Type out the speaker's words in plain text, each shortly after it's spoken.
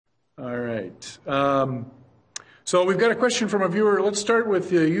right. So we've got a question from a viewer. Let's start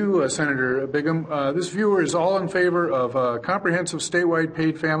with you, Senator Bigham. This viewer is all in favor of comprehensive statewide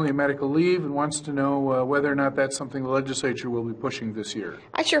paid family and medical leave and wants to know whether or not that's something the legislature will be pushing this year.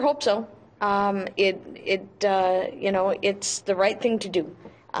 I sure hope so. You know, it's the right thing to do.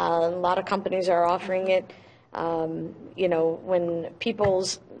 A lot of companies are offering it. You know, when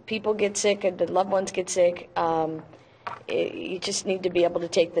people get sick and the loved ones get sick, you just need to be able to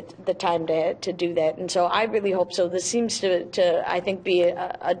take the time to do that. And so I really hope so. This seems to I think, be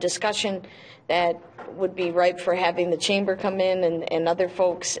a discussion that would be ripe for having the chamber come in and other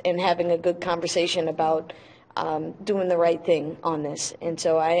folks and having a good conversation about doing the right thing on this. And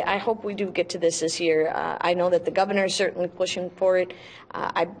so I hope we do get to this year. I know that the governor is certainly pushing for it.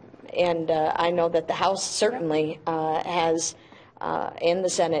 I know that the House certainly has, and the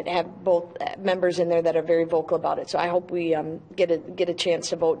Senate have both members in there that are very vocal about it. So I hope we get a chance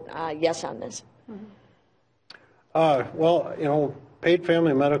to vote yes on this. Well, you know, paid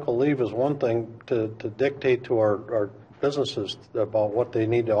family medical leave is one thing to dictate to our businesses about what they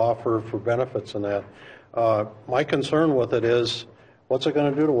need to offer for benefits and that. My concern with it is, what's it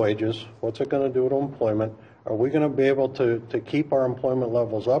going to do to wages? What's it going to do to employment? Are we going to be able to keep our employment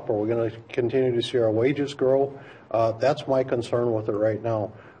levels up? Are we going to continue to see our wages grow? That's my concern with it right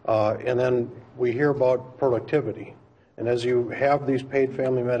now. And then we hear about productivity. And as you have these paid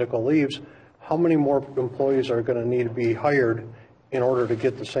family medical leaves, how many more employees are going to need to be hired in order to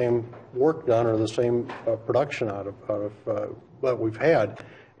get the same work done or the same production out of what we've had?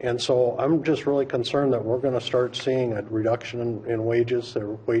 And so I'm just really concerned that we're going to start seeing a reduction in wages. Their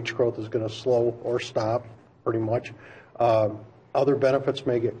wage growth is going to slow or stop pretty much. Other benefits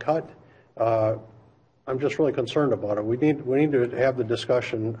may get cut. I'm just really concerned about it. We need to have the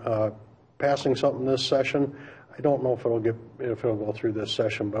discussion. Passing something this session, I don't know if it'll go through this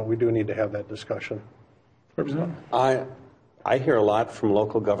session, but we do need to have that discussion. I hear a lot from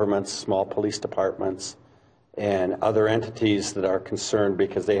local governments, small police departments, and other entities that are concerned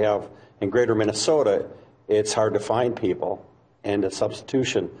because they have, in greater Minnesota, it's hard to find people and a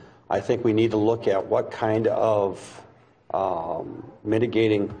substitution. I think we need to look at what kind of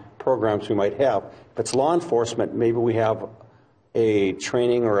mitigating programs we might have. If it's law enforcement, maybe we have a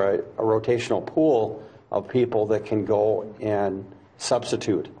training or a rotational pool of people that can go and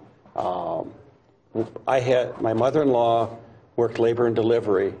substitute. My mother-in-law worked labor and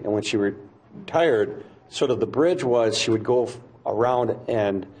delivery, and when she retired, sort of the bridge was she would go around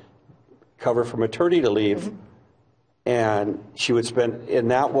and cover for maternity leave, and she would spend, and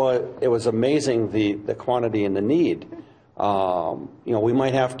it was amazing the quantity and the need. You know, we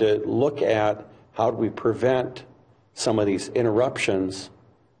might have to look at how do we prevent some of these interruptions,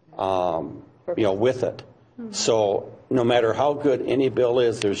 you know, with it. So no matter how good any bill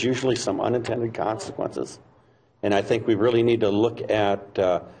is, there's usually some unintended consequences. And I think we really need to look at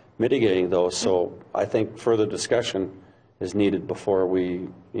mitigating those. So I think further discussion is needed before we,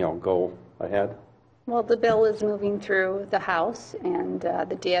 you know, go ahead. Well, the bill is moving through the House, and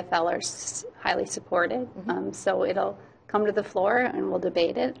the DFL are highly supported. So it'll come to the floor, and we'll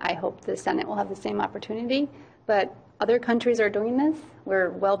debate it. I hope the Senate will have the same opportunity. But other countries are doing this.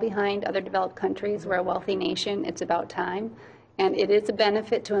 We're well behind other developed countries. We're a wealthy nation. It's about time. And it is a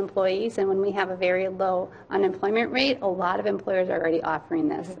benefit to employees. And when we have a very low unemployment rate, a lot of employers are already offering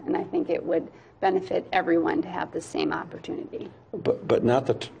this. And I think it would benefit everyone to have the same opportunity. But not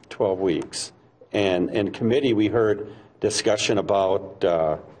the 12 weeks. And in committee, we heard discussion about,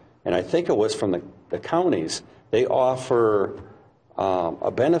 and I think it was from the counties, they offer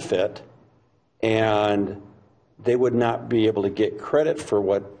a benefit, and they would not be able to get credit for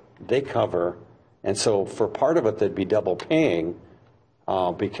what they cover. And so for part of it, they'd be double paying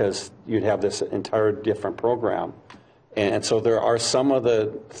because you'd have this entire different program. And so there are some of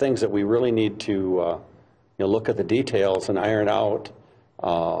the things that we really need to you know, look at the details and iron out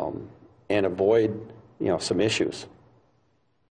and avoid, you know, some issues.